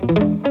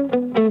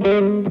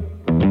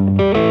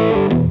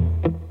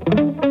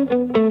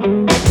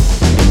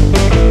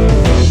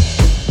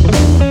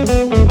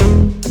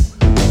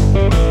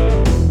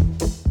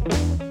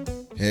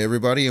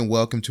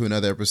welcome to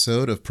another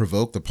episode of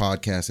Provoke, the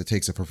podcast that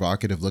takes a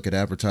provocative look at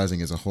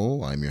advertising as a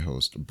whole. I'm your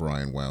host,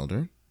 Brian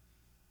Wilder.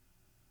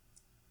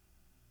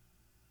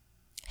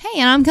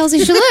 Hey, and I'm Kelsey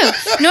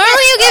Shalhoub.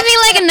 Normally you give me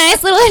like a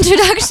nice little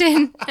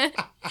introduction.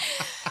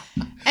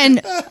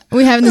 And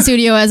we have in the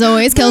studio, as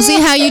always, Kelsey.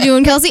 How you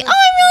doing, Kelsey? Oh,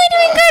 I'm really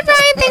doing good,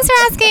 Brian. Thanks for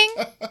asking.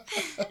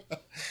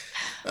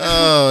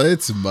 Oh,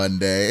 it's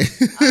Monday.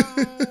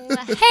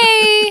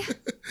 Hey.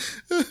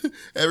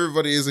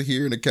 Everybody is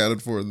here and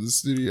accounted for in the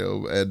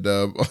studio. And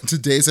on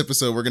today's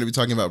episode, we're going to be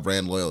talking about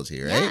brand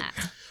loyalty, right?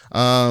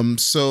 Yeah.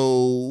 So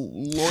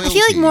loyalty. I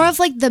feel like more of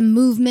like the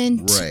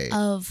movement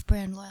of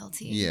brand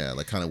loyalty. Yeah,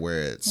 like kind of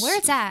where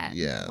it's at.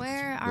 Yeah.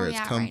 Where it's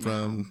at come right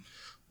from, now?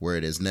 where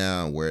it is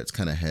now, where it's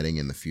kind of heading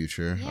in the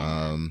future.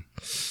 Yeah.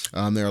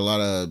 There are a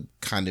lot of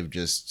kind of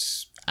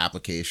just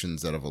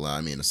applications that have allowed,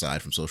 I mean,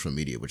 aside from social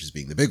media, which is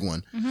being the big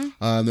one,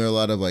 there are a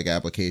lot of like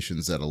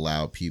applications that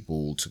allow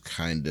people to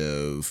kind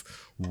of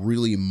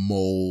really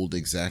mold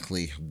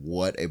exactly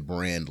what a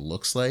brand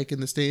looks like in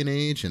this day and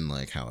age and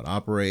like how it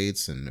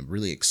operates and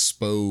really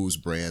expose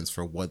brands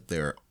for what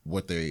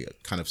they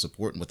kind of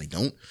support and what they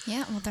don't.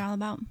 Yeah, what they're all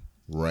about.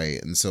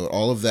 Right. And so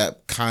all of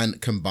that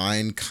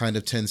combined kind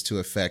of tends to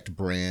affect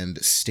brand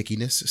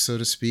stickiness, so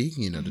to speak,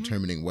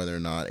 determining whether or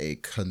not a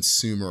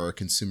consumer or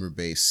consumer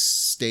base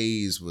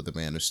stays with a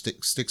brand or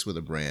sticks with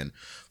a brand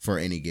for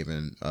any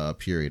given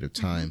period of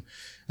time.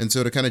 And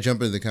so to kind of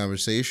jump into the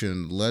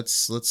conversation,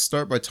 let's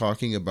start by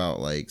talking about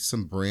like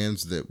some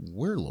brands that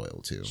we're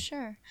loyal to.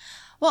 Sure.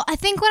 Well, I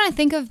think when I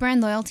think of brand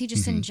loyalty,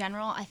 just in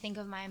general, I think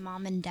of my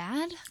mom and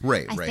dad.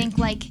 Right. I think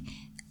like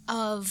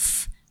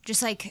of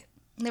just like,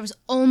 there was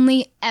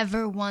only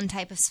ever one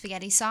type of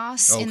spaghetti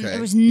sauce. Okay. And there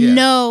was you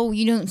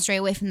don't stray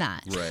away from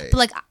that. Right. But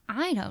like,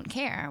 I don't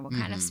care what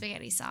kind of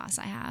spaghetti sauce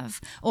I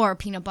have or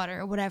peanut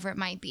butter or whatever it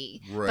might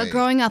be. Right. But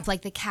growing up,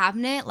 like the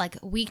cabinet, like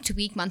week to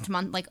week, month to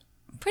month, like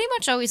pretty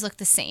much always looked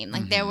the same.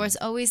 Like there was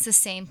always the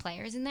same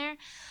players in there.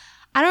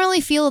 I don't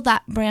really feel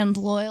that brand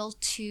loyal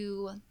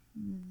to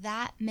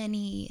that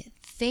many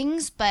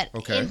things, but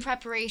in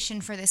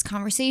preparation for this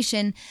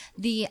conversation,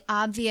 the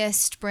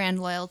obvious brand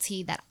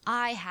loyalty that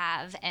I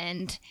have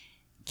and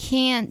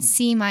can't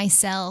see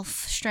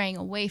myself straying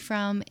away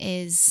from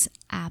is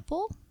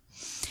Apple.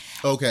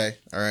 Okay.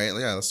 All right.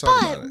 Yeah, let's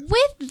talk about it.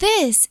 With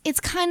this, it's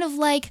kind of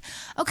like,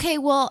 okay,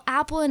 well,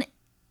 Apple and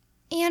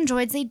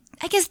Androids, I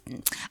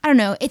don't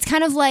know. It's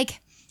kind of like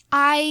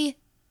I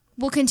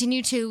will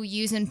continue to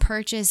use and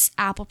purchase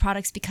Apple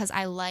products because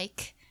I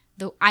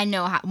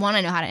know how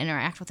to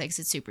interact with it because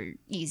it's super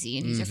easy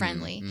and user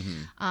friendly.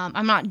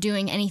 I'm not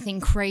doing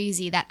anything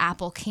crazy that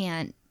Apple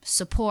can't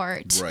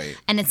support. Right.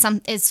 And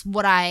it's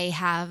what I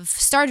have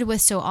started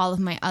with. So all of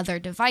my other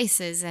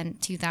devices in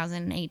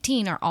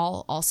 2018 are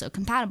all also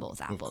compatible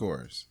with Apple. Of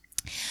course.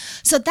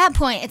 So at that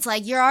point, it's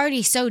like you're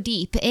already so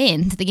deep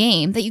into the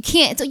game that you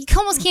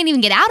almost can't even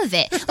get out of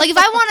it. Like if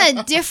I want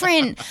a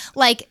different,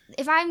 like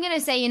if I'm going to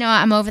say,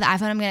 I'm over the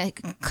iPhone, I'm going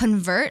to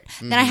convert,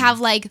 then I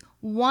have like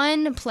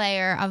one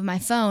player of my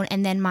phone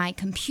and then my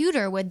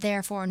computer would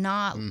therefore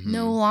no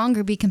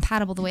longer be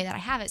compatible the way that I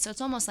have it. So it's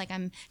almost like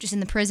I'm just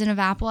in the prison of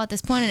Apple at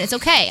this point, and it's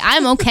okay.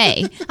 I'm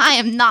okay. I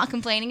am not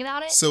complaining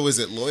about it. So is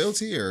it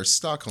loyalty or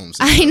Stockholm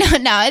syndrome? I know.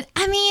 No,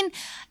 I mean,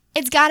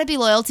 it's got to be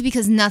loyalty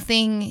because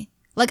nothing...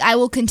 Like, I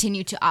will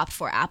continue to opt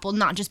for Apple,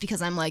 not just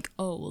because I'm like,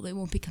 oh, well, they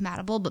won't be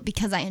compatible, but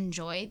because I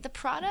enjoy the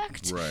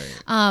product.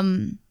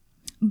 Right.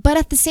 But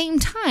at the same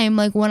time,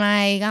 like, when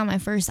I got my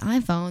first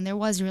iPhone, there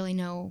was really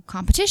no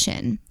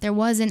competition. There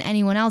wasn't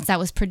anyone else that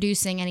was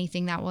producing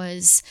anything that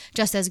was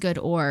just as good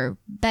or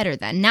better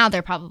than. Now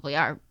there probably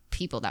are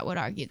people that would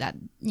argue that,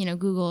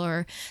 Google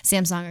or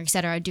Samsung or et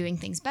cetera are doing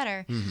things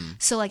better.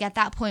 So like at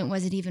that point,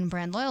 was it even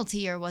brand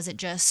loyalty or was it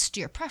just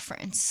your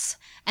preference?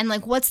 And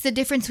like, what's the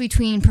difference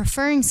between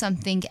preferring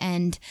something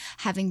and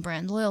having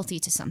brand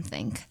loyalty to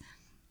something?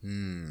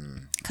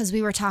 Because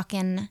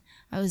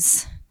I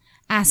was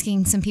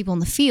asking some people in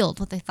the field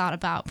what they thought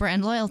about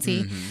brand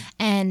loyalty.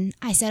 And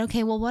I said,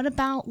 okay, well, what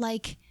about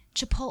like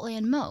Chipotle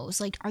and Moe's?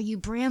 Like, are you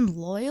brand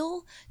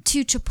loyal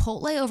to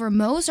Chipotle over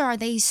Moe's, or are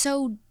they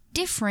so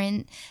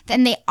different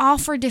then they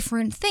offer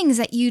different things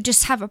that you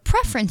just have a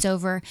preference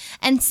over?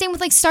 And same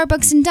with like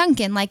Starbucks and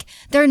Dunkin', like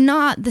they're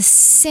not the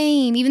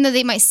same, even though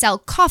they might sell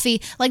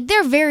coffee, like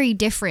they're very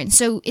different.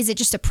 So is it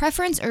just a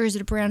preference or is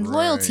it a brand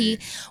loyalty?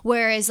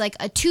 Whereas like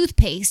a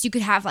toothpaste, you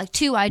could have like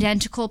two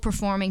identical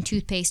performing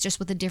toothpaste just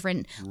with a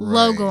different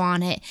logo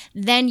on it,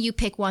 then you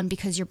pick one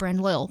because you're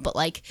brand loyal. But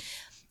like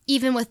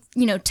even with,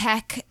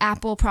 tech,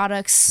 Apple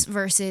products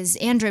versus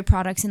Android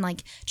products and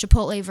like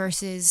Chipotle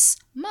versus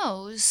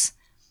Moe's,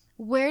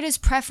 where does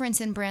preference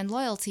and brand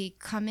loyalty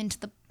come into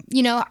the,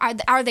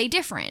 are they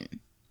different?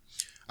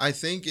 I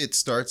think it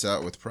starts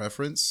out with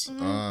preference.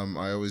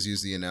 I always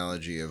use the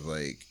analogy of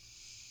like,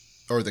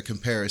 or the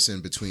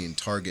comparison between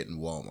Target and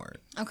Walmart.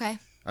 Okay.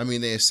 I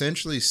mean, they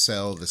essentially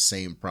sell the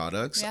same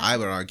products. Yeah. I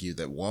would argue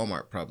that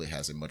Walmart probably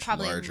has a much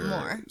larger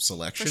more,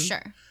 selection. for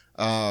sure.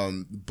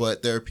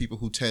 But there are people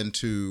who tend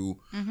to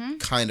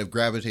kind of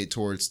gravitate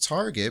towards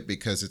Target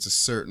because there's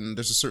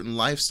a certain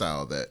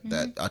lifestyle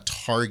that a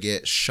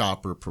Target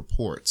shopper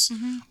purports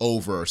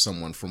over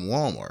someone from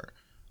Walmart.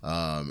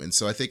 And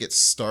so I think it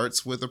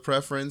starts with a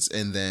preference,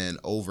 and then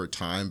over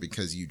time,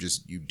 because you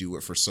do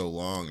it for so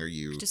long, or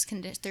you just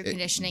through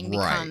conditioning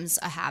becomes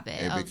a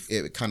habit.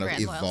 It kind of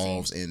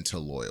evolves loyalty. Into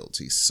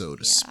loyalty, so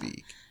to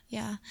speak.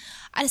 Yeah,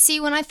 I see.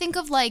 When I think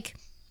of like,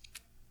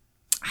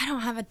 I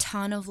don't have a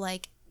ton of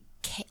like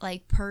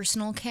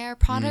personal care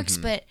products,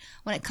 but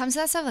when it comes to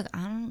that stuff, like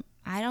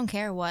I don't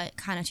care what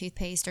kind of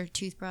toothpaste or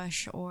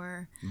toothbrush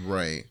or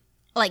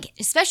like,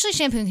 especially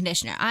shampoo and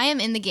conditioner. I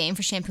am in the game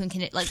for shampoo and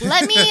conditioner. Like,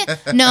 let me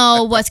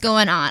know what's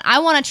going on.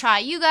 I want to try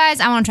you guys.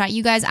 I want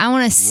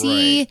to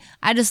see. Right.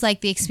 I just like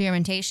the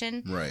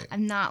experimentation. Right.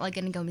 I'm not like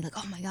going to go and be like,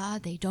 oh my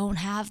God, they don't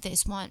have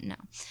this one.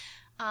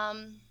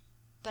 No.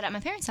 But at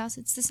my parents' house,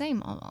 it's the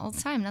same all the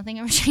time. Nothing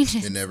ever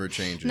changes. It never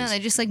changes. No, they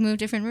just like move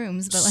different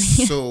rooms. But like,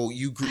 so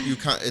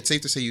it's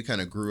safe to say you kind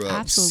of grew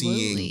up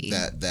seeing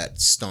that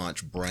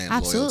staunch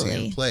brand loyalty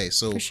in play.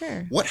 So for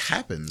sure. What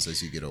happens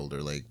as you get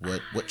older? Like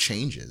what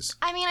changes?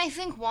 I mean, I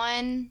think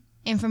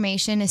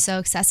information is so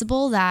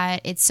accessible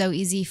that it's so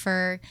easy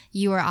for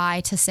you or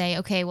I to say,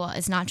 okay, well,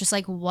 it's not just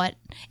like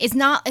it's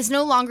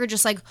no longer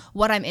just like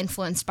what I'm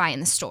influenced by in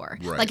the store.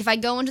 Right. Like if I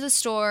go into the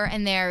store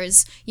and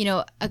there's,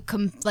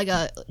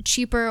 a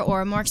cheaper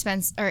or more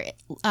expensive or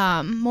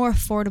more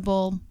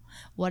affordable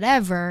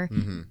whatever,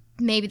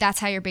 maybe that's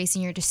how you're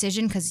basing your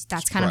decision because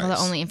that's kind of the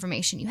only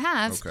information you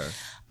have. Okay.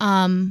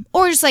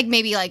 Or just like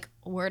maybe like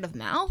word of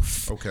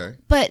mouth. Okay.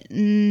 But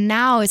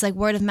now it's like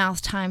word of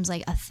mouth times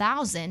like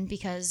 1,000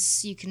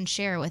 because you can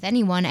share with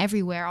anyone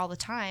everywhere all the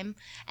time.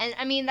 And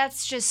I mean,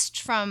 that's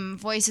just from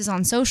voices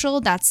on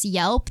social. That's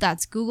Yelp.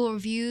 That's Google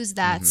reviews.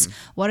 That's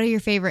what are your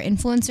favorite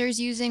influencers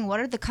using?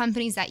 What are the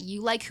companies that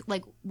you like?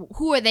 Like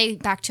who are they?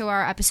 Back to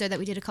our episode that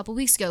we did a couple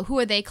weeks ago. Who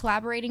are they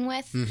collaborating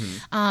with?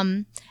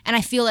 And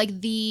I feel like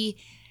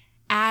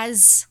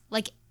as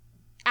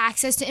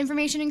access to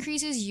information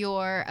increases,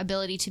 your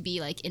ability to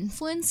be like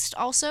influenced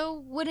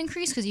also would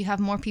increase because you have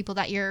more people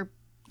that you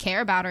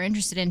care about or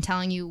interested in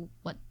telling you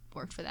what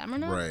worked for them or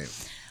not.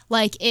 Right.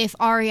 Like if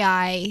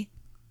REI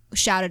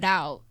shouted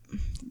out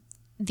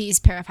these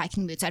pair of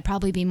hiking boots, I'd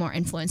probably be more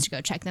influenced to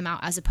go check them out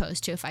as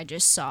opposed to if I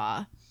just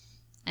saw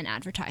an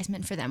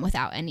advertisement for them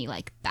without any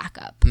like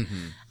backup. So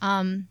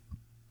I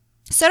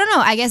don't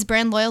know. I guess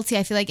brand loyalty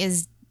I feel like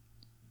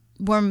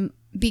we're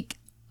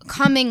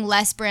becoming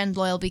less brand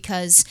loyal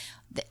because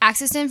the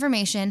access to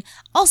information.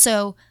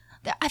 Also,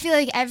 I feel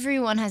like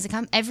everyone has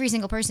every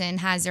single person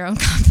has their own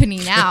company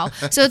now.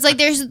 So it's like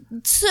there's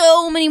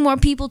so many more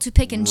people to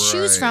pick and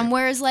choose from.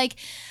 Whereas like,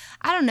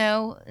 I don't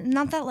know,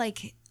 not that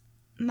like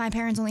my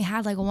parents only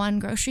had like one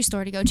grocery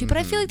store to go to, but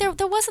I feel like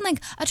there wasn't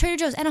like a Trader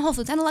Joe's and a Whole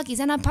Foods and a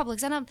Lucky's and a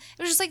Publix it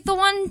was just like the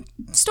one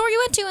store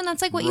you went to and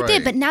that's like what you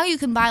did. But now you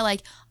can buy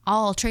like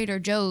all Trader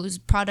Joe's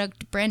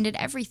product branded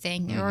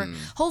everything or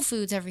Whole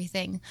Foods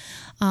everything.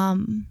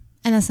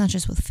 And that's not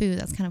just with food,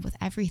 that's kind of with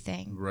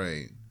everything.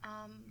 Right.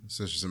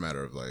 So it's just a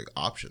matter of like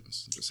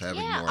options, just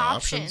having more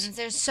options.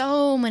 There's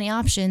so many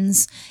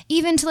options,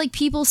 even to like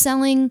people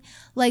selling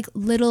like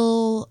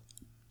little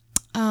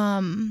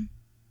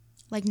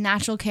like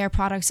natural care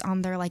products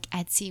on their like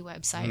Etsy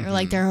website or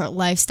like their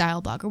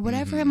lifestyle blog or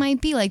whatever it might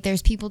be. Like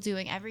there's people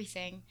doing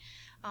everything.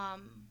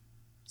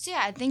 So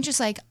yeah, I think just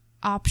like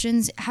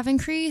options have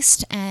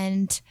increased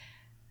and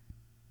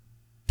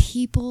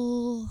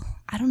people,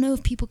 I don't know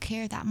if people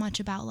care that much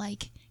about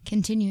like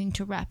continuing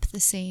to rep the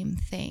same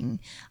thing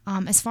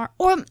or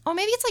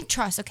maybe it's like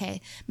trust.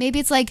 Okay, maybe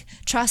it's like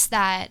trust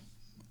that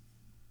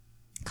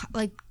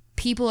like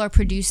people are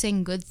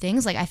producing good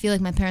things. Like I feel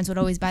like my parents would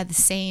always buy the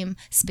same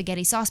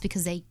spaghetti sauce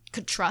because they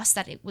could trust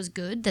that it was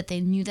good, that they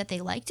knew that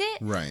they liked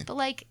it. Right. But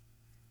like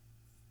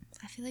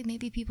I feel like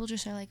maybe people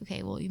just are like,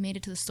 okay, well, you made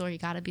it to the store, you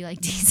gotta be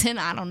like decent.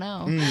 I don't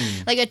know.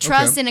 Like a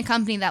trust in a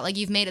company that like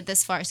you've made it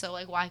this far, so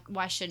like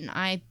why shouldn't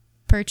I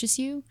purchase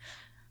you?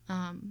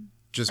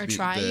 Just or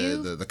try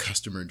you? The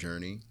customer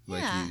journey.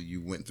 Like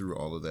you went through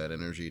all of that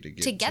energy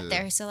to get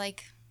there. So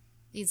like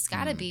it's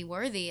gotta be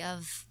worthy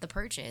of the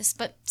purchase.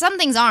 But some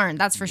things aren't,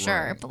 that's for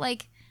sure. But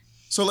like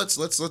so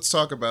let's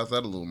talk about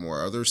that a little more.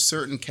 Are there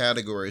certain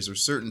categories or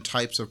certain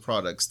types of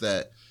products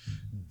that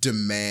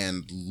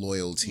demand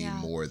loyalty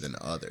more than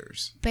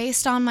others?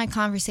 Based on my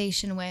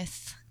conversation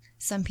with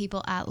some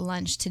people at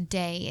lunch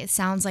today, it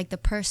sounds like the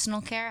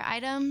personal care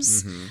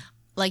items,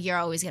 like you're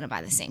always going to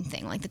buy the same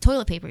thing. Like the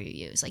toilet paper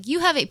you use. Like you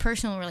have a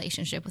personal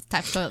relationship with the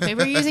type of toilet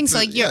paper you're using. So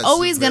like you're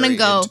always going to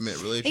go.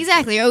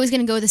 Exactly. You're always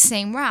going to go the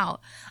same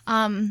route.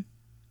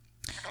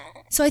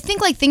 So I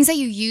think like things that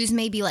you use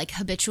maybe like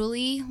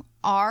habitually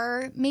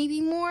are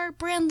maybe more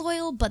brand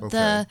loyal, but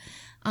the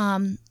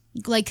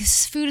like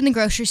food in the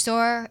grocery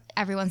store,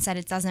 everyone said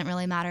it doesn't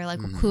really matter like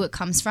who it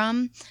comes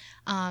from.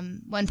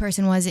 One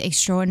person was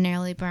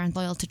extraordinarily brand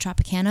loyal to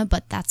Tropicana,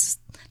 but that's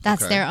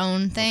their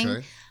own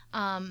thing.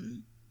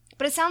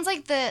 But it sounds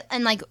like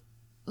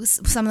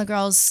some of the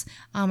girls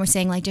were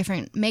saying like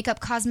different makeup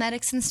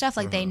cosmetics and stuff.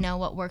 Like they know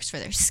what works for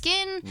their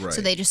skin. Right.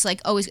 So they just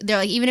like always, they're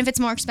like, even if it's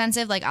more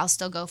expensive, like I'll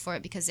still go for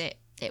it because it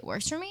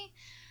works for me.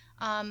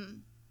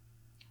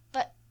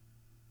 But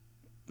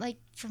like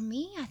for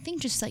me, I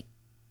think just like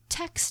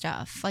tech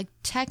stuff, like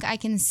tech, I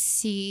can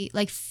see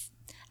like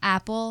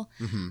Apple.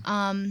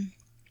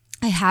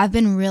 I have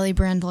been really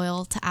brand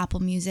loyal to Apple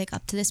Music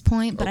up to this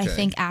point, but I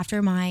think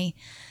after my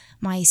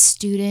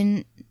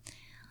student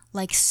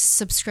like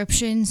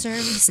subscription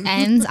service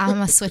ends, I'm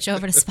gonna switch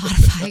over to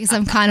Spotify because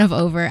I'm kind of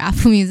over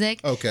Apple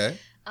Music. Okay.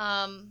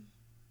 I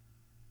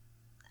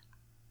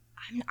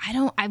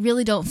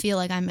really don't feel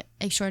like I'm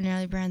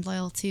extraordinarily brand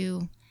loyal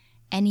to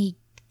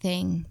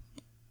anything,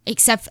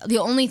 except the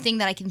only thing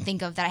that I can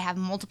think of that I have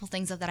multiple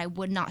things of that I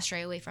would not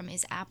stray away from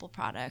is Apple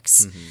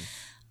products.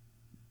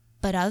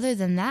 But other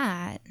than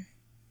that,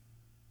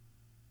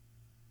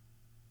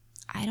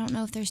 I don't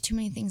know if there's too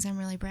many things I'm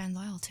really brand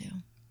loyal to.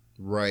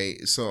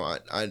 Right. So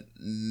I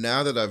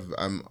now that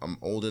I'm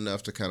old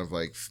enough to kind of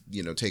like,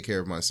 you know, take care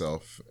of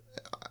myself,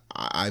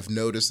 I've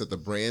noticed that the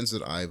brands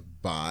that I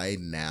buy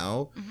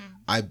now,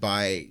 I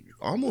buy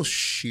almost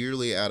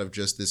sheerly out of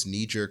just this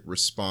knee-jerk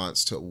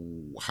response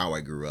to how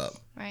I grew up.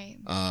 Right.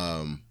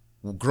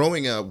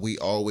 Growing up, we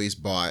always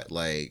bought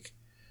like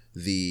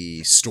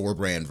the store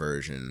brand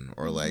version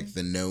or like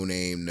the no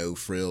name, no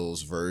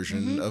frills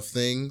version of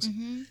things.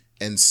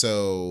 And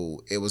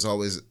so it was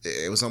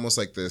almost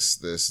like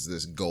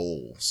this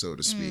goal, so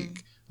to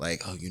speak.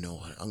 Like, oh, you know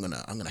what? I'm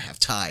gonna have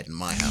Tide in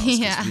my house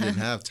because we didn't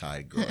have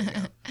Tide growing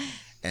up.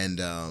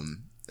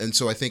 And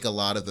so I think a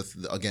lot of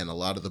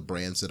the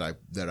brands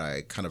that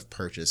I kind of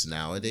purchase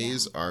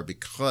nowadays are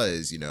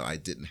because, you know, I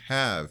didn't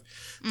have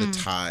the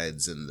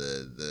Tides and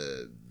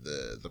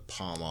the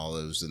Palm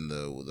Olives and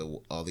the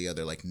all the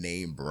other like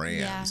name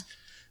brands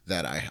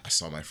that I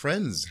saw my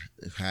friends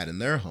had in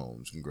their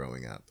homes from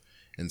growing up.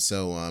 And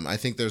so I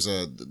think there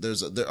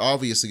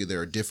obviously there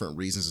are different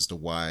reasons as to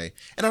why,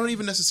 and I don't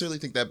even necessarily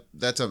think that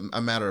that's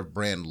a matter of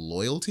brand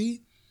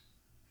loyalty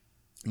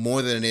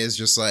more than it is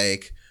just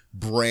like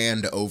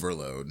brand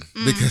overload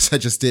because I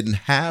just didn't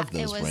have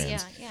those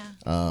brands.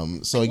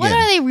 So like, again, what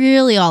are they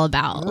really all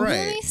about? Right.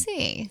 Let me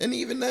see. And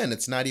even then,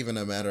 it's not even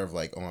a matter of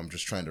like, oh, I'm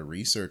just trying to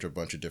research a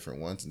bunch of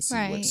different ones and see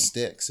what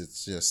sticks.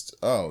 It's just,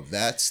 oh,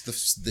 that's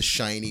the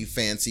shiny,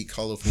 fancy,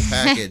 colorful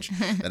package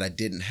that I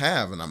didn't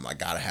have, and I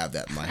gotta have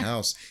that in my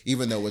house,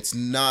 even though it's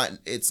 9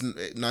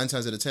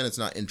 times out of 10, it's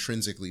not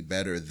intrinsically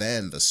better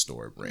than the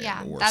store brand.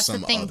 Yeah, or that's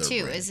some the thing other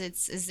too. brand.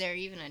 Is there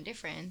even a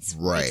difference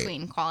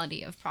between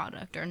quality of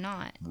product or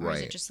not, or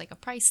is it just like a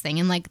price thing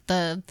and like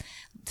the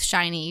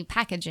shiny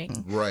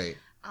packaging? Right.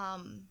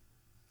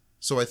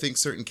 So I think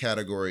certain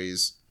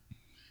categories,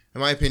 in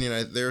my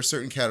opinion, there are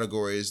certain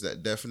categories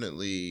that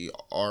definitely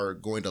are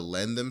going to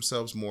lend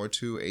themselves more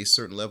to a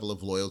certain level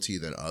of loyalty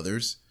than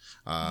others.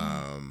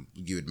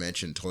 You had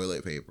mentioned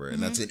toilet paper,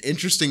 and that's an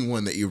interesting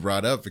one that you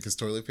brought up because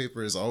toilet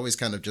paper has always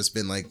kind of just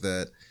been like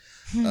that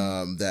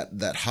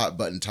hot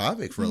button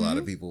topic for a lot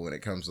of people when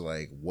it comes to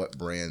like what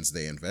brands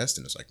they invest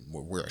in. It's like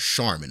we're a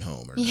Charmin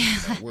home, or you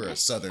know, we're a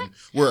Southern,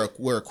 we're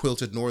a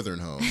quilted Northern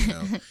home, you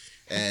know.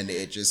 And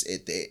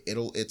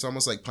it's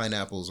almost like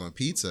pineapples on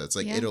pizza. It's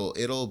like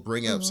it'll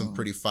bring up some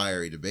pretty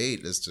fiery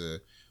debate as to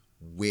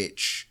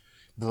which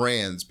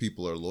brands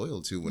people are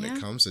loyal to when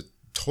it comes to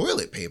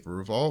toilet paper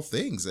of all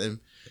things. And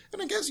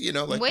I guess, you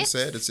know, like you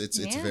said, it's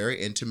a very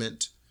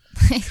intimate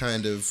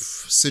kind of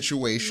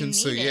situation.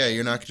 So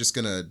you're not just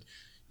gonna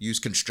use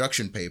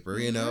construction paper,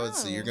 you know.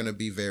 You're gonna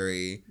be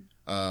very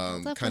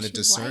kind of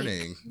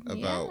discerning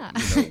about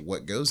you know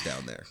what goes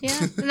down there.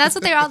 And that's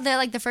what they're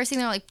like the first thing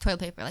they're like,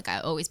 toilet paper, like I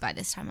always buy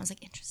this time. I was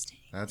like, interesting.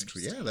 That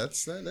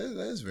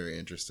is very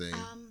interesting.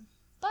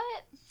 But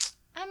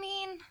I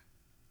mean,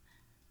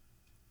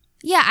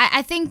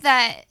 I think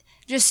that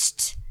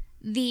just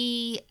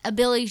the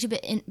ability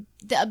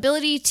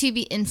to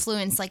be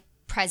influenced like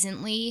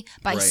presently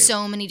by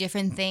so many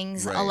different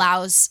things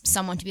allows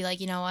someone to be like,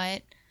 you know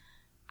what,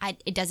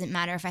 it doesn't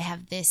matter if I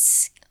have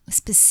this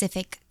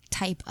specific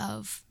type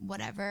of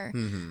whatever.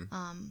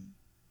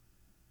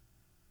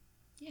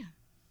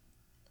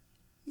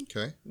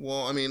 Okay.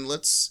 Well, I mean,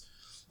 let's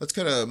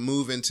kind of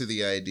move into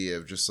the idea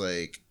of just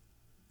like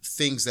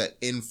things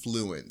that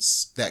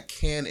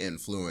can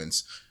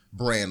influence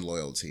brand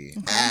loyalty,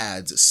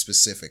 ads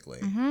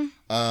specifically.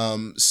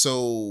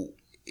 So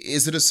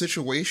is it a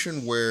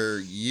situation where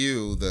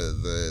you,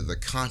 the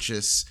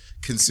conscious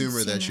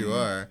consumer that you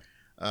are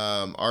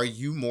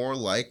you more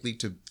likely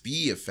to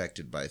be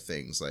affected by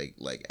things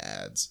like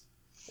ads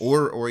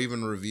or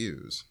even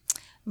reviews?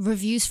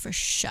 Reviews for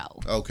show.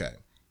 Okay.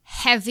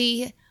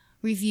 Heavy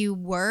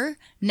reviewer.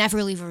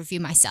 Never leave a review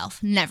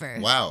myself. Never.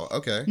 Wow.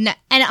 Okay.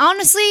 And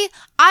honestly,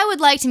 I would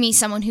like to meet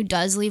someone who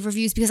does leave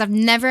reviews because I've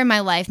never in my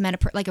life met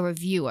a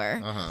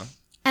reviewer.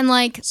 And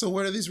like, so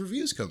where do these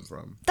reviews come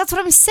from? That's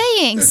what I'm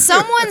saying.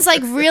 Someone's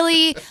like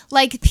really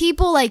like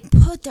people like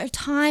put their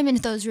time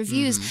into those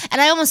reviews, and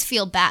I almost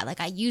feel bad.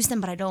 Like I use them,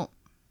 but I don't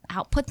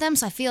output them.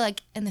 So I feel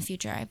like in the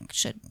future I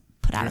should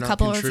put out You're a not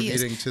couple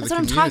contributing reviews. to the That's what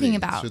I'm talking community,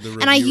 about. to the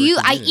And I reviewer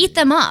eat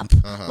them up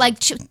like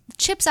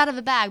chips out of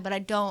a bag, but I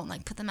don't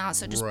like put them out.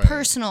 So just Right.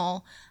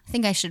 personal. I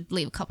think I should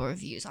leave a couple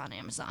reviews on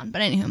Amazon.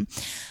 But anywho,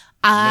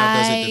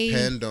 Now, does it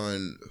depend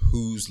on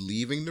who's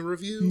leaving the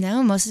review?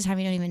 No, most of the time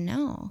you don't even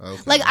know.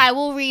 Okay. Like I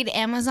will read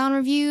Amazon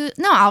reviews.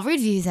 No, I'll read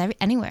reviews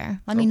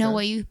anywhere. Let me know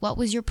what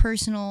was your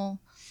personal.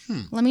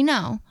 Let me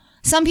know.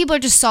 Some people are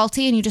just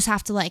salty, and you just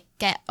have to like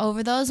get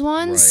over those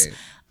ones.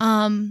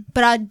 Right.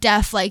 But I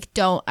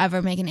don't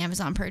ever make an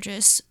Amazon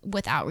purchase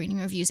without reading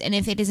reviews. And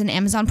if it is an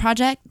Amazon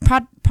product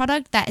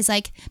that is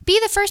like, be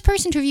the first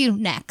person to review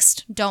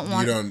next. You don't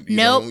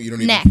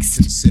even next.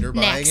 consider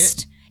buying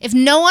Next. it? If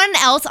no one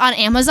else on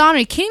Amazon, are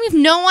you kidding me? If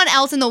no one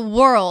else in the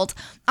world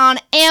on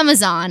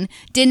Amazon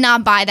did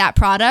not buy that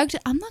product,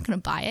 I'm not going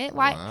to buy it.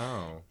 Why?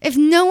 Wow. If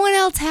no one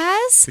else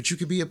has? But you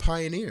could be a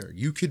pioneer.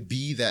 You could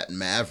be that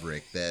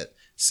maverick that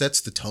sets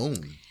the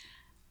tone.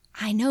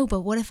 I know, but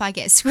what if I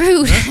get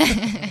screwed?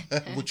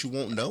 Which you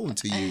won't know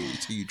until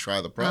you try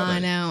the product. I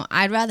know.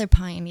 I'd rather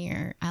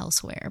pioneer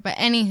elsewhere. But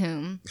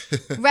anywho,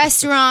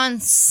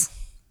 restaurants.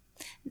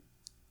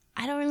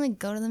 I don't really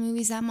go to the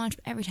movies that much,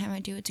 but every time I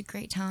do, it's a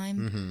great time.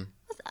 Mm-hmm.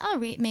 I'll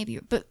read maybe,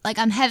 but like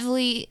I'm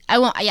heavily.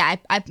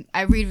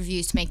 I read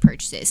reviews to make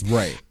purchases.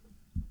 Right.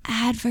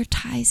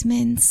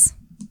 Advertisements.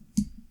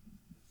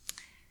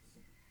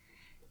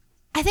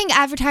 I think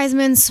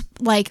advertisements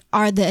like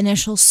are the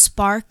initial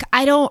spark.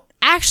 I don't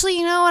actually.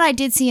 You know what? I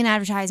did see an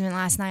advertisement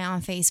last night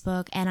on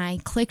Facebook, and I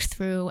clicked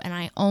through, and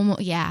I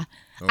almost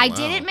I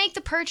didn't make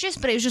the purchase,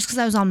 but it was just because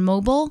I was on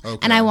mobile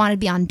and I wanted to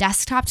be on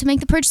desktop to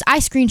make the purchase. I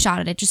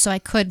screenshotted it just so I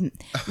could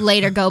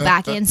later go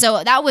back in.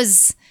 So I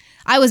was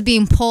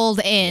being pulled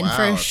in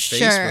for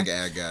sure. Facebook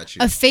ad got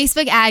you. A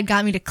Facebook ad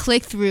got me to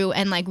click through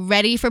and like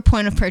ready for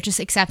point of purchase,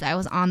 except I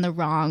was on the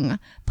wrong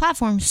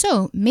platform.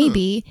 So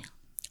maybe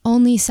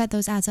only set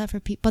those ads up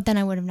for people, but then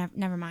I would have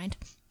never mind.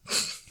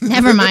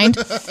 Never mind.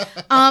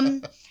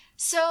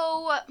 So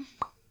I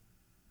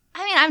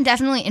mean, I'm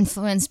definitely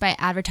influenced by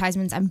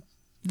advertisements. I'm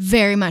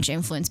very much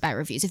influenced by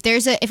reviews.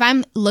 If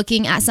I'm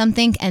looking at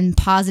something and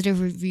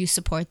positive reviews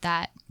support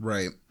that,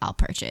 right, I'll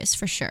purchase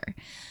for sure.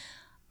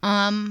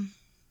 But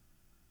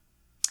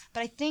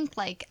I think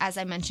like as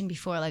I mentioned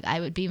before, like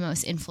I would be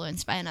most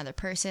influenced by another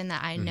person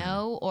that I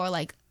know or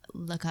like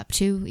look up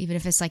to, even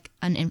if it's like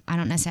I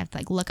don't necessarily have to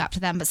like look up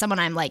to them, but someone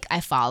I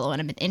follow and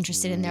I'm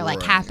interested in their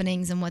like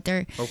happenings and what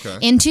they're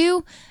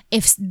into.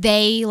 If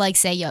they like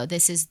say, yo,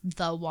 this is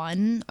the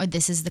one or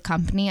this is the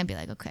company, I'd be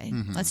like, okay,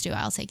 let's do it.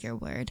 I'll take your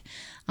word.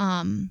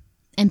 And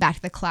back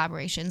to the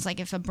collaborations, like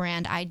if a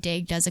brand I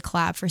dig does a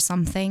collab for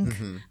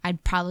something,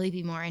 I'd probably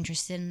be more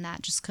interested in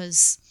that just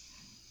because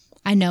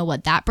I know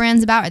what that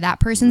brand's about or that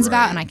person's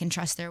about and I can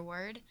trust their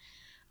word.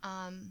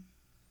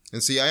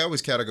 And see, I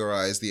always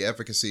categorize the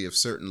efficacy of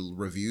certain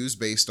reviews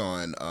based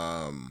on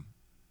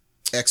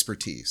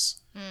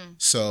expertise.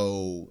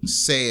 So,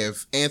 say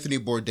if Anthony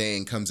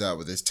Bourdain comes out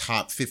with his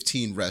top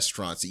 15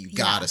 restaurants that you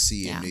gotta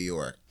see in New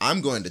York,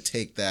 I'm going to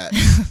take that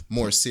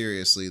more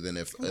seriously than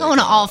if I'm going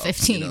to all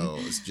 15.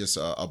 It's just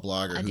a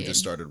blogger who just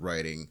started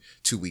writing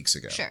 2 weeks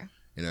ago. Sure.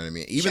 You know what I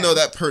mean? Even though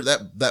that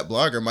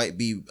blogger might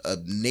be a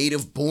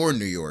native-born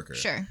New Yorker.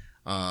 Sure.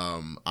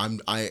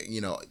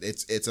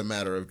 It's a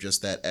matter of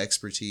just that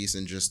expertise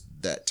and just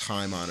that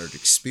time-honored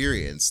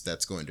experience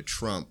that's going to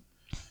trump,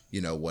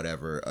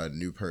 whatever a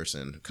new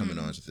person coming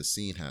onto the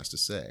scene has to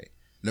say,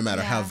 no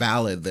matter how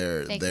valid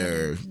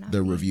their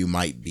review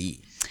might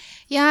be.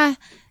 Yeah.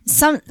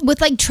 Some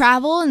with like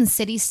travel and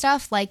city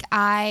stuff, like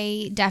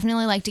I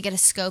definitely like to get a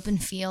scope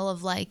and feel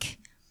of like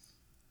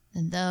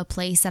the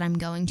place that I'm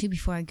going to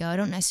before I go. I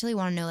don't necessarily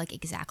want to know like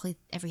exactly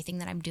everything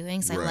that I'm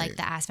doing, so I like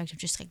the aspect of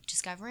just like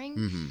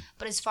discovering.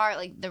 But as far as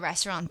like the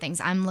restaurant things,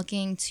 I'm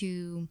looking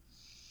to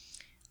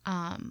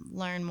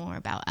learn more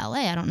about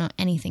LA. I don't know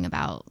anything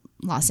about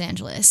Los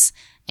Angeles,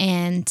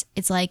 and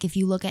it's like if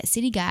you look at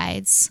city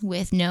guides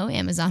with no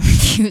Amazon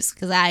reviews,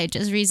 because I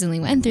just recently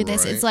went through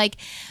this, it's like,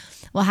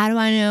 well, how do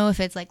I know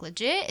if it's like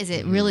legit? Is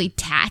it really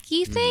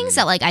tacky things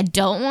that like I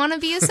don't want to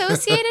be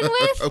associated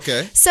with?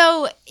 Okay.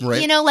 So,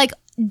 like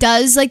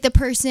does like the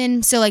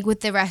person, so like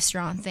with the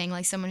restaurant thing,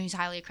 like someone who's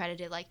highly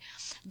accredited, like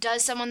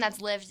does someone that's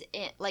lived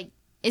in, like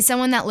is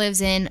someone that lives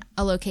in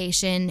a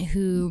location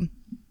who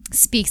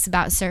speaks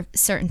about a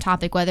certain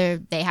topic, whether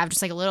they have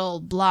just like a little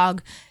blog,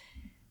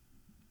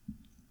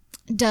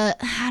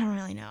 I don't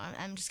really know.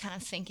 I'm just kind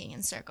of thinking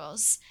in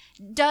circles.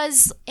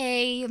 Does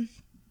a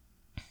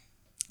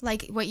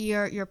like what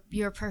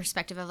your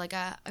perspective of like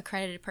a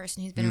accredited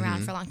person who's been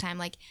around for a long time,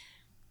 like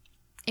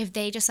if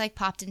they just like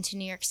popped into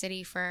New York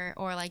City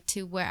or like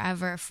to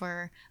wherever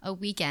for a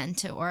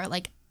weekend or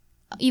like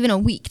even a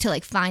week to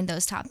like find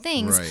those top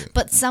things,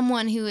 but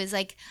someone who is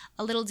like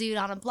a little dude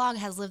on a blog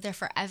has lived there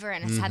forever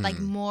and has had like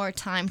more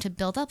time to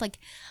build up, like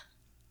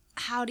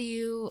how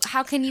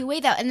can you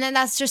weigh that? And then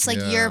that's just like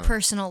your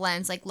personal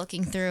lens, like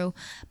looking through.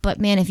 But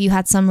man, if you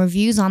had some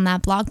reviews on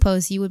that blog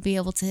post, you would be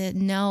able to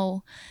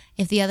know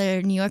if the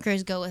other New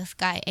Yorkers go with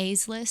guy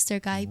A's list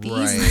or guy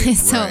B's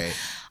list. So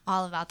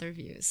all about the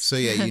reviews. So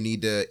yeah, you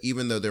need to,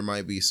 even though there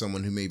might be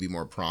someone who may be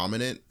more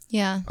prominent,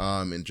 yeah,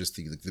 and just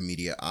the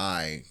media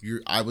eye,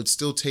 I would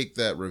still take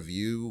that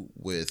review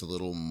with a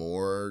little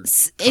more.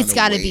 It's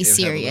got to be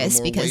serious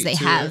because they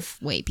have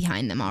weight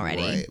behind them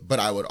already. Right, but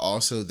I would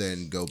also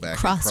then go back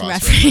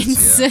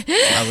cross-reference,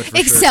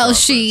 Excel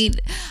sheet,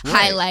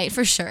 highlight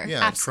for sure.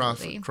 Yeah,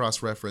 absolutely.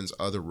 Cross-reference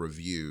other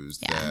reviews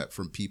that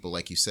from people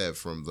like you said,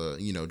 from the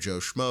Joe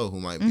Schmo who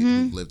might be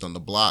who lived on the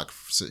block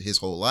his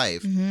whole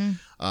life,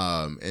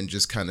 and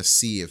just kind of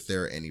see if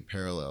there are any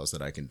parallels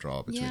that I can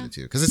draw between the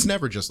two, because it's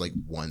never just like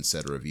one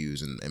set of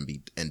reviews and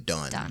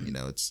done.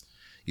 It's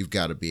you've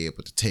got to be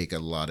able to take a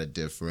lot of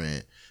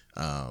different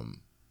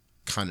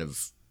kind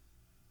of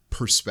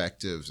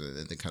perspectives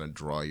and then kind of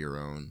draw your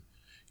own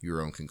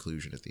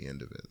conclusion at the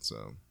end of it.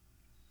 So,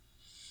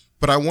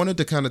 but I wanted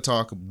to kind of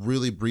talk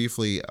really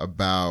briefly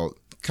about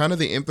kind of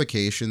the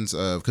implications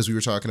of, because we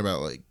were talking about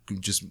like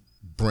just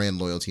brand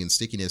loyalty and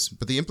stickiness,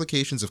 but the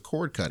implications of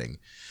cord cutting,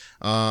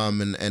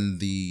 and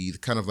the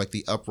kind of like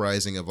the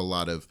uprising of a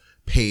lot of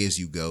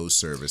pay-as-you-go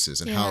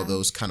services and how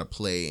those kind of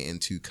play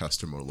into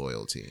customer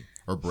loyalty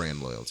or brand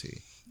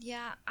loyalty.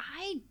 Yeah,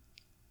 I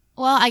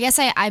guess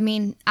I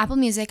mean, Apple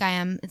Music,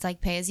 it's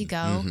like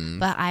pay-as-you-go,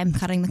 but I'm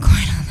cutting the cord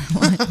on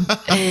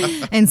that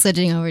one and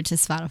switching over to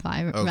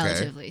Spotify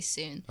relatively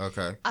soon.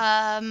 Okay.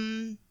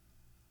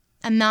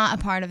 I'm not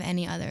a part of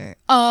any other.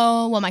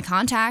 Oh, well, my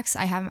contacts,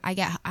 I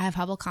have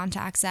Hubble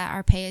contacts that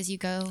are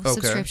pay-as-you-go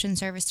subscription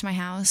service to my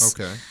house.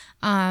 Okay.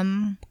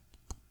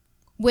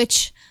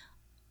 Which,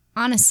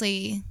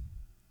 honestly,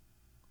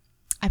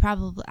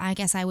 I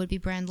guess I would be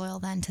brand loyal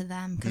then to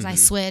them because I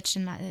switch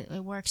and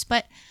it works.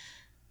 But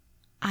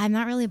I'm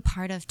not really a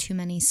part of too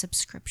many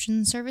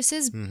subscription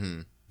services.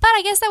 But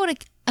I guess that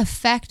would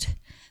affect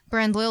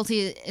brand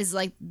loyalty. Is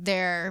like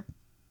they're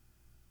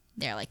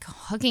like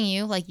hooking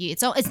you, like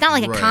it's not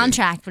like a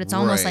contract, but it's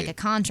almost like a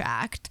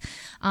contract.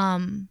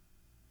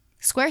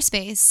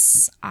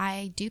 Squarespace,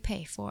 I do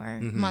pay for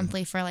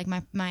monthly for like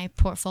my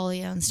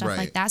portfolio and stuff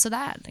like that. So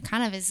that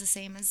kind of is the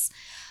same as,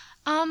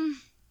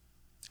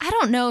 I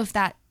don't know if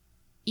that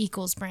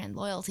equals brand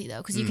loyalty though,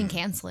 because you can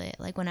cancel it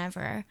like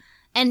whenever.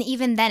 And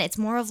even then it's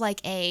more of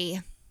like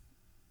I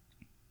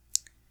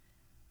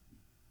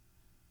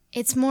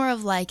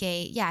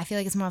feel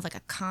like it's more of like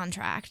a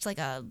contract, like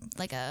a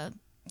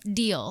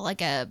deal,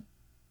 like a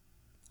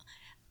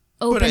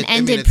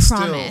open-ended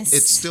promise.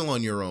 It's still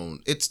on your own.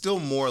 It's still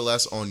more or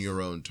less on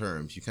your own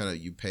terms. You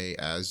pay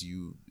as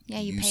you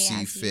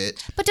see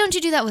fit. But don't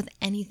you do that with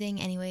anything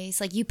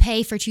anyways? Like you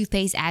pay for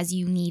toothpaste as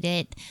you need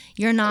it.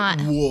 You're not.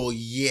 Well,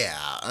 yeah.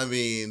 I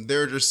mean,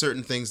 there are just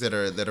certain things that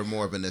are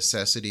more of a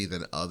necessity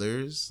than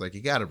others. Like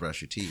you got to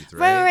brush your teeth,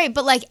 right? Right.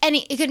 But like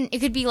it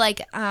could be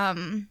like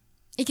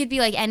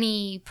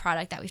any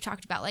product that we've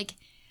talked about. Like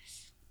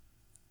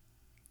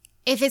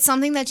if it's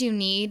something that you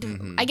need,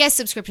 I guess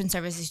subscription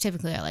services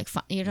typically are like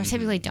fun. You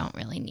typically don't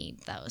really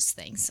need those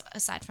things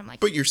aside from like.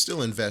 But you're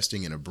still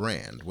investing in a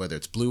brand, whether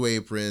it's Blue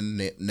Apron,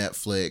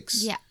 Netflix.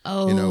 Yeah.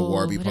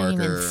 Warby Parker. I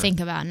didn't even think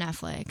about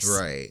Netflix.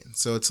 Right.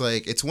 So it's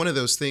like it's one of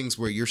those things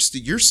where you're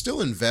still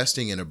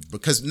investing in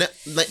because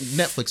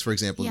Netflix, for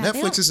example,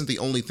 Netflix isn't the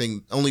only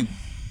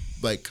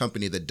like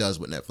company that does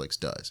what Netflix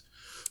does.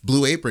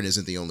 Blue Apron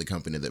isn't the only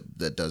company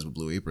that does what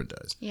Blue Apron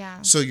does.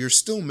 Yeah. So you're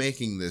still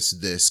making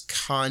this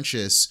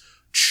conscious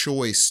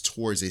choice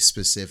towards a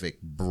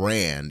specific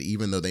brand,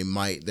 even though there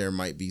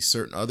might be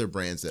certain other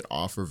brands that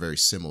offer very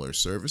similar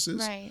services.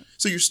 Right.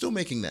 So you're still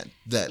making that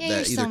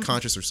either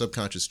conscious or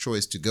subconscious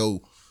choice to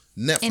go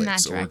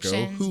Netflix or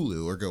go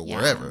Hulu or go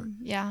wherever.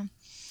 Yeah.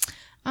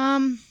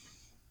 But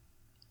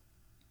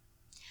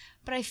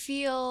I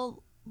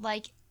feel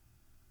like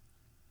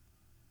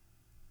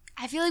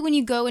when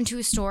you go into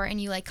a store and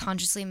you like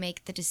consciously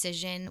make the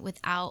decision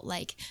without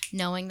like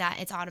knowing that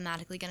it's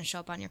automatically going to show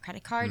up on your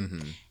credit card,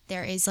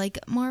 there is like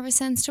more of a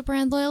sense to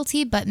brand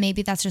loyalty. But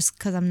maybe that's just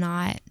because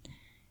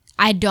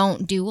I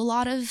don't do a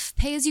lot of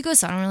pay as you go,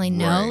 so I don't really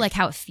know like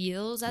how it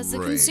feels as a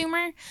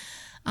consumer.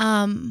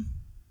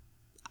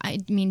 I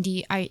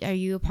mean, are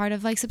you a part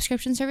of like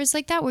subscription service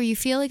like that where you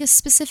feel like a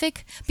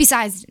specific,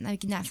 besides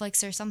like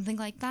Netflix or something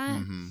like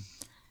that?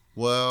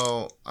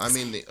 Well, I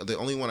mean, the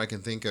only one I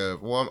can think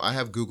of, I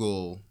have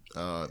Google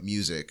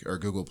Music or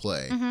Google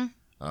Play.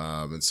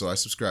 And so I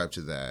subscribe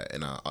to that,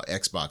 and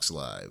Xbox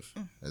Live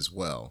as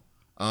well.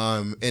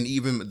 And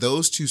even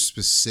those two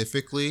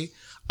specifically,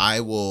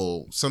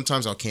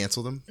 sometimes I'll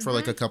cancel them for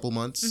like a couple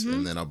months,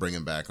 and then I'll bring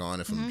them back on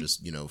if I'm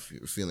just,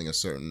 feeling a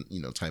certain,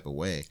 type of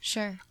way.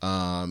 Sure.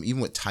 Even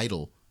with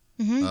Tidal,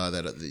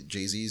 the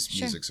Jay-Z's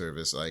music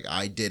service, like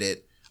I did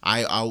it.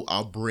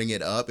 I'll bring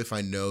it up if I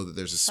know that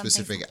there's a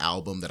specific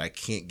album that I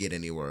can't get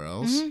anywhere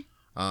else,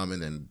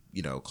 and then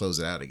close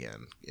it out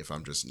again if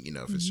I'm just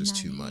if it's just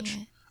too much.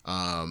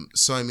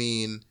 So I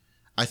mean,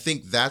 I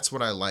think that's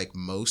what I like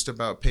most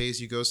about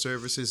pay-as-you-go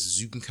services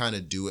is you can kind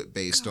of do it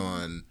based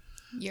on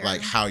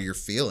like how you're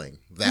feeling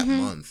that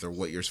month or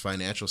what your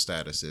financial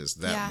status is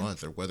that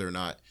month or whether or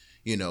not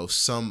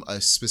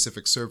a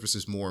specific service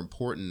is more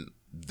important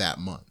that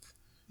month.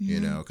 you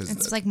know, because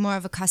it's like more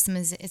of a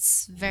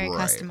it's very Right,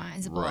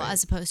 customizable right.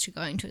 as opposed to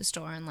going to a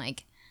store and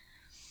like.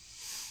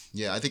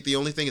 Yeah, I think the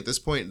only thing at this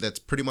point that's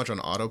pretty much on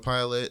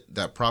autopilot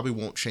that probably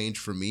won't change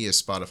for me is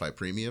Spotify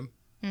Premium,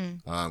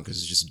 because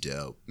it's just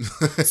dope.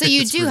 So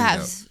you It's do pretty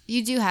have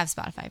dope.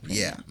 Spotify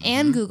Premium, Yeah,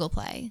 and Google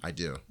Play. I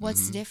do.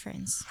 What's the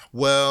difference?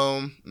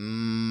 Well,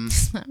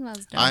 That's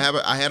dope.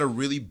 I had a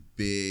really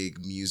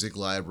big music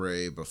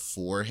library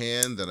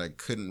beforehand that I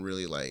couldn't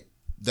really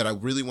that I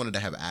really wanted to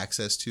have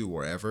access to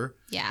wherever.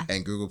 Yeah.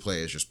 And Google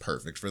Play is just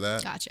perfect for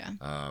that. Gotcha.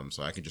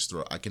 So I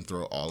can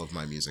throw all of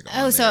my music on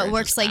Oh, there so it and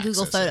works just like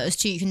Google access it. Photos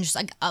too. You can just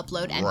like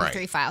upload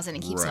MP3 files and it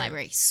keeps the Right.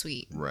 library.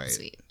 Sweet. Right.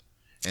 Sweet.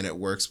 And it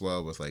works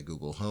well with like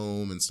Google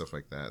Home and stuff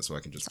like that. So I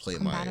can just play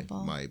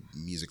compatible. my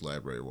music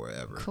library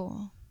wherever.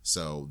 Cool.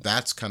 So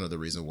that's kind of the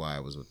reason why I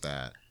was with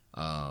that.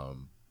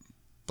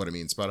 But I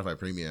mean, Spotify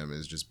Premium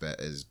is just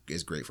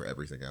is great for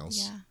everything else.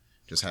 Yeah.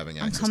 Just having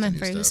I'm access coming to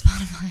for new you, stuff.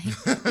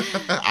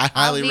 Spotify. I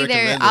highly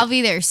recommend it. I'll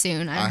be there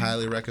soon. I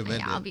highly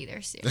recommend it. I'll be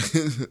there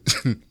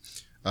soon.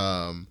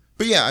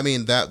 But yeah, I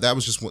mean that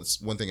was just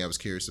one thing I was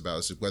curious about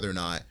is whether or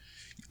not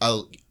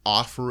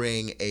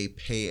offering a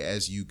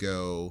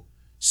pay-as-you-go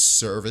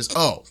service.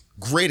 Oh,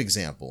 great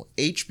example.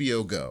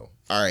 HBO Go.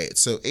 All right,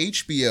 so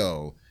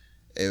HBO,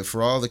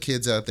 for all the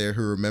kids out there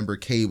who remember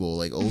cable,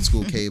 like old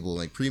school cable,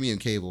 like premium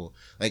cable,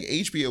 like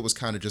HBO was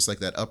kind of just like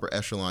that upper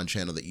echelon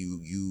channel that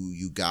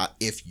you got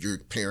if your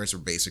parents were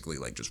basically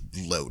like just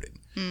loaded.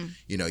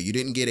 You know, you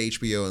didn't get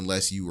HBO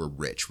unless you were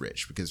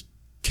rich because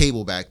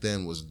cable back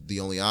then was the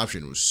only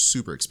option. It was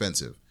super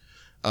expensive.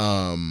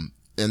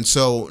 And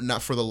so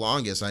not for the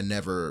longest, I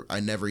never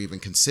even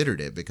considered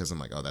it because I'm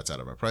like, oh, that's out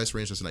of our price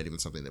range. That's not even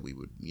something that we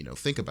would,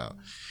 think about.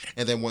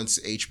 And then once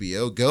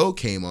HBO Go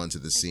came onto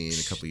the scene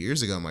a couple of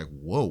years ago, I'm like,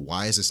 whoa,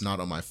 why is this not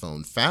on my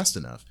phone fast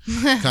enough?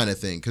 Kind of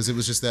thing. Because it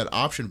was just that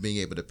option of being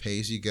able to pay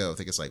as you go. I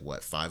think it's like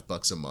what,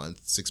 $5 a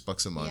month,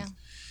 $6 a month. Yeah.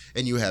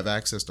 And you have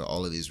access to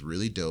all of these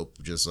really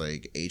dope, just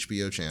like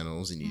HBO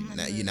channels, and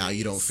now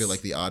you don't feel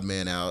like the odd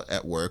man out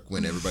at work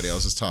when everybody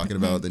else is talking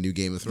about the new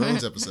Game of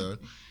Thrones episode.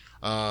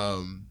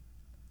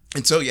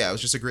 And so yeah, it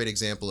was just a great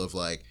example of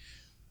like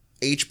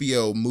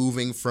HBO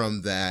moving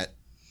from that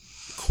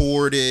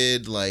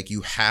corded, like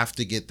you have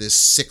to get this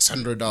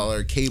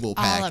 $600 cable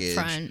package,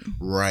 All up front.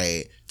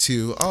 right?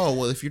 To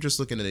if you're just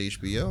looking at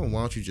HBO,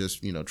 why don't you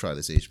just try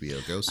this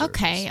HBO Go service?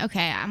 Okay,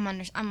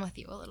 I'm with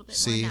you a little bit.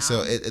 See, more now.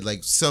 so it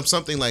like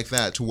something like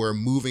that to where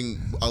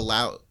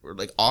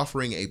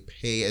offering a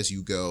pay as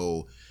you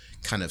go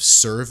kind of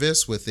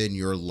service within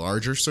your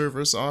larger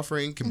service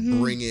offering can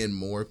bring in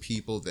more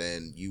people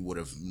than you would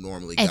have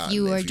normally gotten if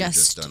you were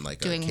just done like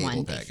doing a cable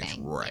one big package,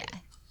 thing. right? Yeah.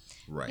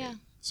 Right. Yeah.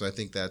 So I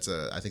think that's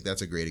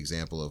a great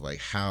example of like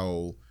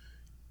how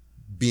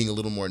being a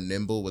little more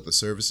nimble with the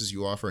services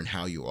you offer and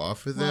how you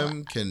offer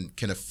them can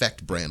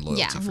affect brand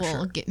loyalty. For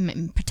sure.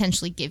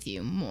 Potentially give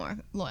you more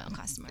loyal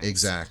customers.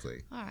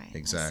 Exactly. All right.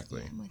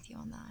 Exactly. I'm with you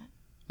on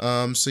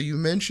that. So you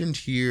mentioned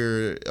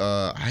here,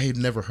 I had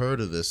never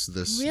heard of this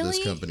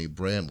Really? company,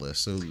 Brandless.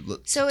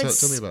 So it's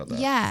tell me about that.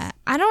 Yeah,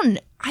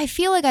 I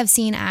feel like I've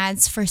seen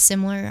ads for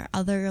similar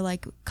other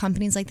like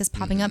companies like this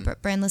popping up,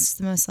 but Brandless is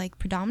the most like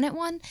predominant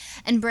one.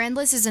 And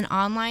Brandless is an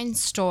online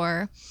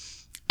store,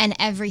 and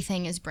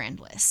everything is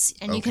Brandless,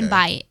 and you can Okay.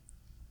 buy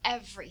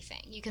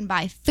everything. You can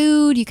buy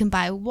food, you can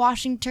buy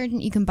washing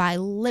detergent, you can buy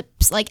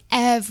lips, like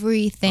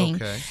everything.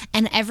 Okay.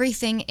 And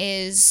everything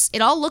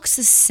it all looks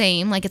the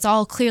same, like it's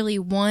all clearly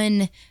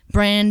one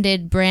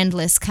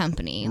brandless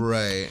company.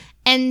 Right.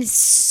 And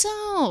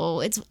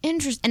so it's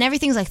interesting, and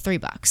everything's like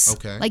 $3.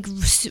 Okay. Like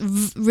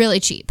really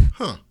cheap.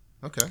 Huh.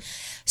 Okay.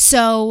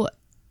 So,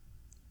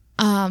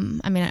 I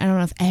mean, I don't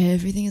know if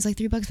everything is like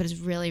 $3, but it's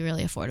really,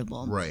 really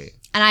affordable. Right.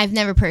 And I've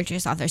never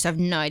purchased off there, so I have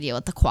no idea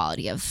what the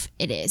quality of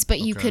it is. But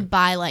you could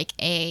buy like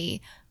a,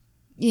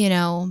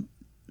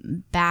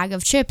 bag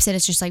of chips, and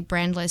it's just like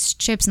brandless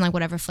chips, and like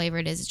whatever flavor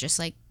it is, it's just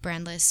like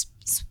brandless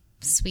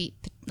sweet,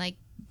 like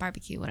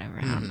barbecue, whatever.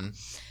 I don't know.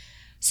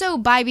 So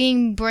by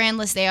being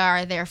brandless, they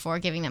are therefore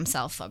giving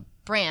themselves a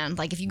brand.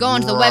 Like if you go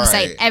onto the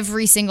website, Right.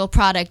 every single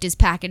product is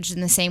packaged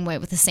in the same way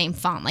with the same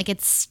font. Like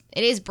it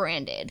is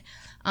branded.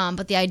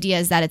 But the idea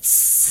is that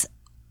it's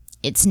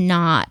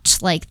not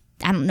like,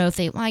 I don't know if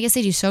I guess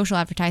they do social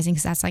advertising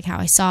because that's like how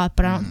I saw it,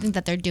 but I don't think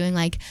that they're doing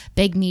like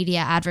big media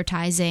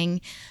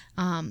advertising.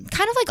 Kind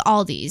of like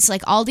Aldi's.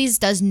 Like Aldi's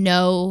does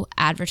no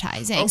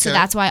advertising. So Okay.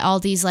 that's why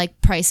Aldi's like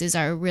prices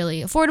are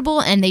really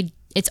affordable, and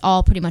it's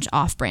all pretty much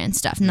off-brand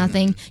stuff.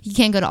 Nothing, you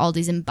can't go to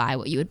Aldi's and buy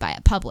what you would buy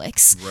at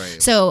Publix.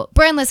 Right. So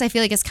Brandless, I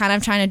feel like, is kind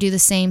of trying to do the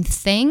same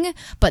thing,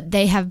 but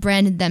they have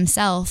branded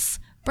themselves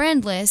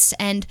Brandless,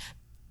 and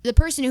the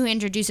person who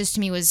introduced this to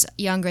me was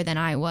younger than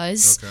I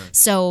was. Okay.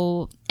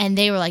 So, and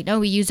they were like, no,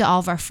 we use it. All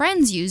of our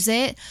friends use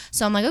it.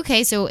 So I'm like,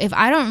 okay, so if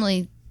I don't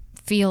really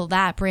feel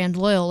that brand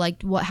loyal,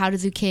 like how do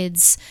the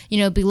kids,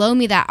 below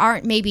me that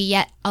aren't maybe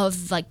yet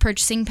of like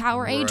purchasing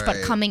power age, but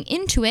Right. coming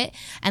into it,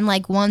 and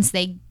like once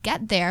they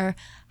get there,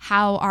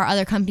 how are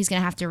other companies going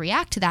to have to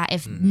react to that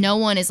if no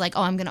one is like,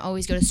 oh, I'm going to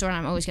always go to the store and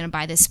I'm always going to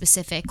buy this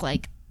specific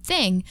like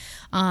thing.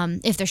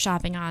 If they're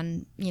shopping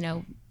on,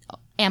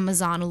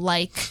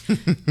 Amazon-like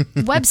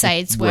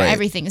websites where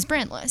everything is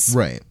brandless.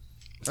 Right.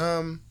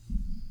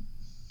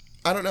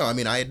 I don't know. I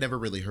mean, I had never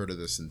really heard of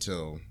this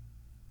until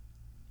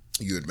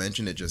you had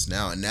mentioned it just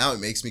now, and now it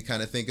makes me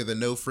kind of think of the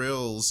No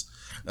Frills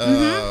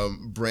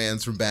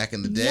brands from back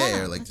in the day,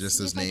 or like just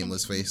those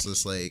nameless,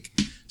 faceless, like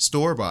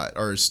store-bought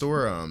or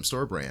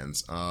store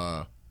brands.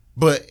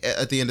 But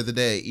at the end of the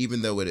day,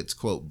 even though it's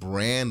quote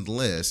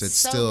brandless, it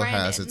still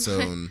has its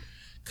own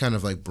kind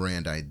of like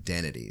brand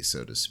identity,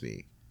 so to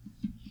speak.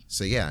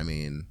 So yeah, I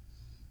mean,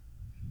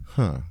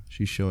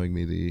 she's showing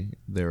me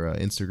their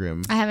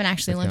Instagram. I haven't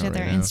actually looked at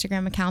their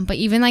Instagram account, but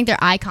even like their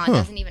icon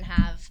doesn't even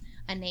have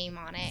a name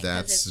on it.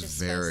 That's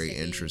very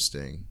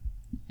interesting.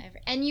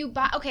 And you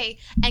buy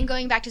and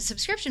going back to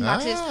subscription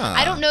boxes,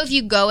 I don't know if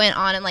you go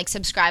on and like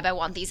subscribe. I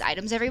want these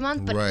items every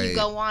month, but you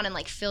go on and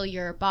like fill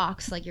your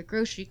box, like your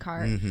grocery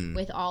cart,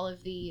 with all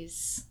of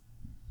these.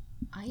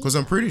 Because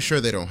I'm pretty sure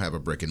they don't have a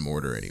brick and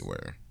mortar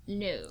anywhere.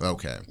 No.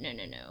 Okay.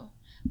 No.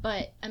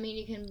 But I mean,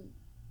 you can.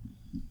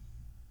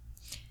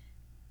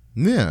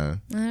 Yeah.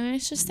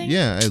 It's just there.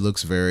 Yeah, it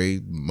looks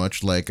very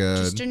much like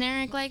just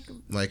generic,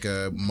 like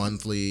a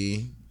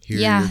monthly. Here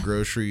are your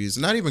groceries.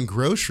 Not even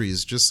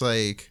groceries, just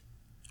like.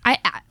 I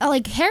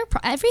like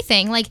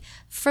everything, like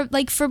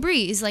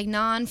Febreze, like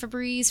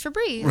non-Febreze,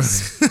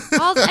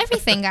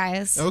 everything,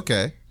 guys.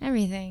 Okay.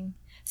 Everything.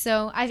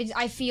 So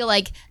I feel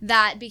like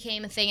that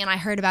became a thing, and I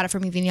heard about it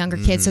from even younger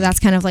kids. So that's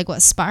kind of like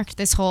what sparked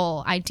this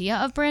whole idea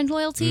of brand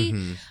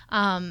loyalty.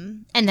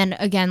 And then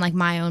again, like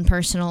my own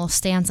personal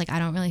stance, like I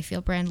don't really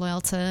feel brand loyal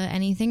to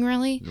anything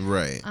really.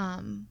 Right.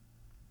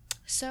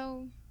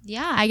 So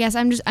yeah, I guess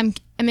I'm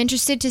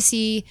interested to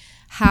see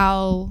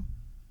how.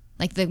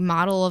 Like the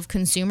model of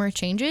consumer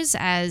changes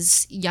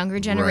as younger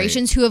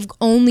generations who have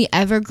only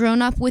ever grown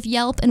up with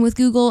Yelp and with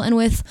Google and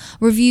with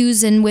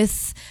reviews and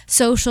with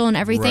social and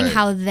everything,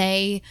 how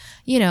they,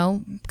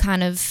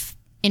 kind of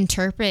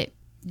interpret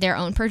their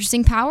own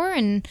purchasing power.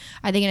 And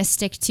are they going to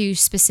stick to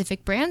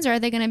specific brands, or are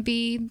they going to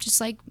be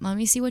just like, let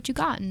me see what you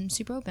got and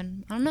super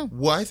open? I don't know.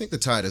 Well, I think the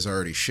tide is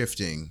already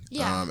shifting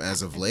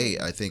as of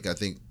late. I think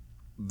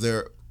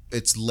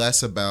it's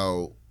less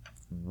about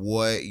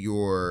what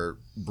your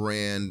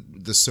brand,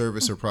 the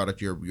service or product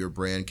your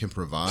brand can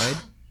provide,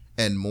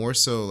 and more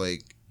so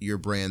like your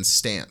brand's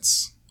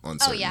stance on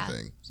certain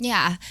things.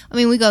 Yeah. I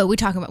mean, we go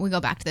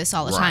back to this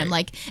all the time.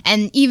 Like,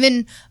 and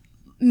even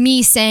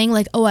me saying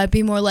like, oh, I'd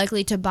be more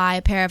likely to buy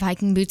a pair of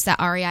hiking boots that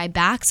REI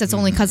backs. That's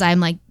only because I'm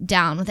like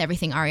down with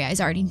everything REI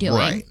is already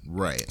doing.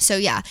 Right. So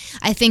yeah,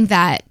 I think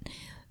that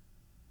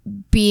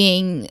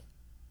being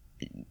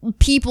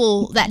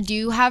people that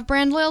do have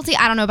brand loyalty,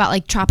 I don't know about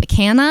like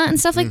Tropicana and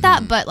stuff like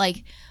that, but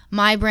like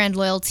my brand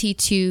loyalty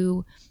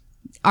to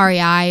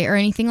REI or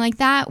anything like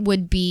that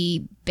would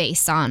be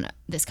based on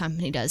this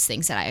company does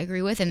things that I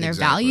agree with and their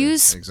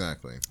values.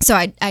 Exactly. So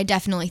I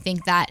definitely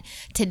think that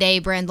today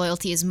brand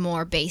loyalty is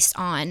more based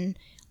on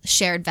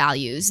shared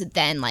values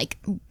than like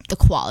the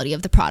quality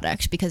of the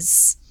product,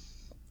 because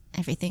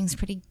I feel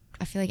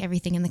like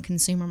everything in the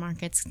consumer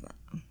markets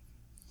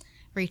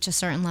reach a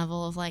certain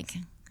level of like,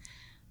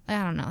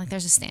 I don't know, like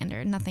there's a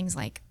standard. Nothing's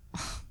like,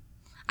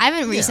 I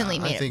haven't recently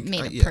made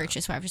a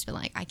purchase where I've just been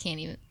like, I can't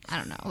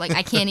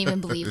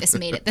even believe this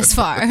made it this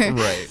far.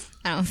 Right.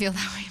 I don't feel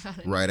that way about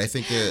it. Right. I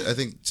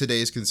think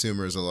today's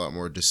consumer is a lot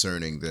more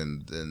discerning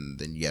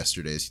than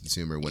yesterday's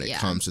consumer when it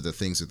comes to the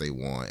things that they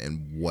want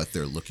and what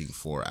they're looking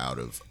for out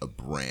of a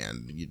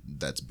brand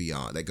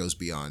that goes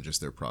beyond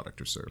just their product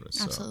or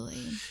service. Absolutely.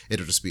 So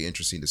it'll just be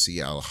interesting to see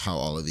how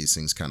all of these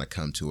things kind of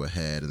come to a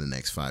head in the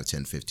next 5,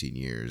 10, 15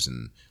 years,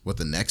 and what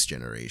the next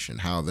generation,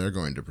 how they're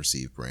going to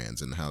perceive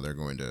brands and how they're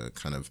going to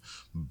kind of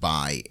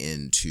buy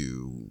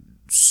into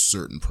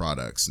certain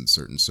products and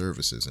certain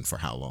services, and for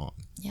how long.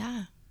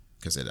 Yeah.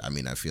 Because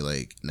I feel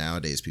like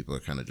nowadays people are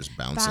kind of just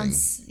bouncing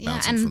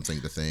from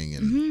thing to thing,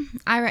 and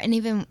I read, and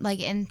even like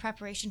in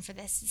preparation for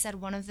this, it said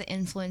one of the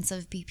influence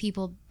of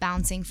people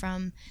bouncing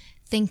from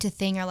thing to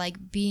thing, or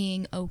like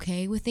being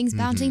okay with things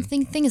bouncing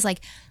thing is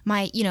like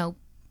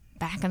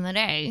back in the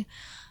day,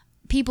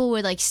 people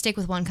would like stick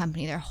with one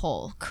company their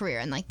whole career,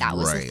 and like that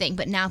was the thing.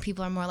 But now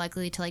people are more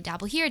likely to like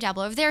dabble here,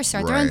 dabble over there,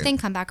 start their own thing,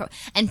 come back,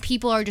 and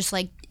people are just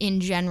like in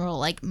general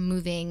like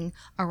moving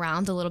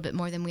around a little bit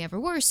more than we ever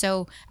were.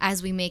 So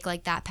as we make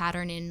like that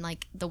pattern in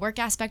like the work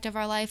aspect of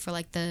our life, or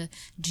like the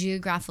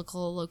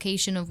geographical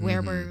location of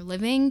where we're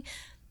living,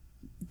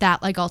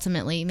 that like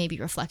ultimately maybe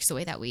reflects the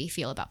way that we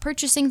feel about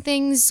purchasing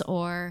things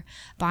or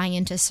buying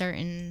into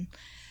certain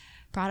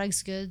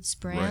products, goods,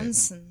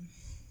 brands, and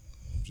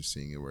just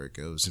seeing it where it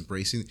goes,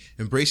 embracing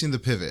the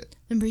pivot.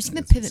 Embracing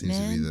the pivot, seems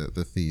man. to be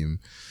the theme.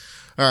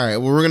 All right,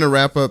 well, we're gonna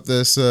wrap up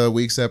this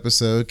week's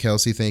episode.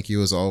 Kelsey, thank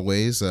you as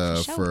always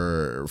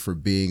for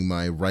being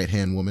my right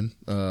hand woman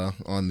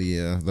on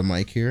the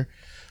mic here.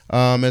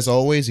 As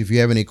always, if you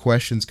have any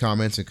questions,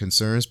 comments, and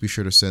concerns, be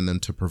sure to send them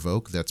to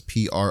Provoke. That's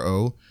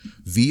PROVOK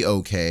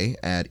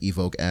at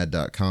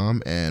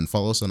evokead.com. And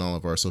follow us on all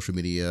of our social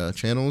media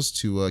channels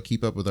to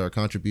keep up with our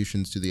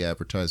contributions to the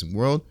advertising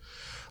world.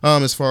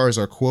 As far as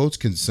our quotes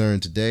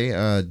concerned today,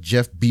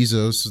 Jeff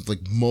Bezos is like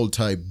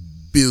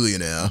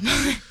multi-billionaire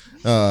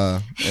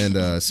and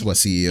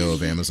CEO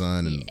of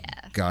Amazon and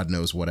God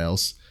knows what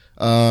else.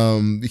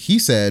 He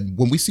said,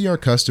 when we see our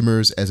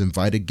customers as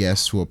invited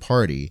guests to a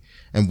party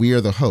and we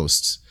are the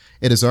hosts,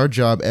 it is our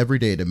job every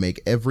day to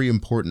make every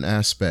important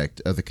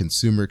aspect of the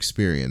consumer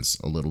experience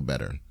a little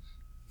better.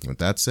 With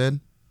that said,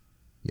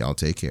 y'all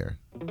take care.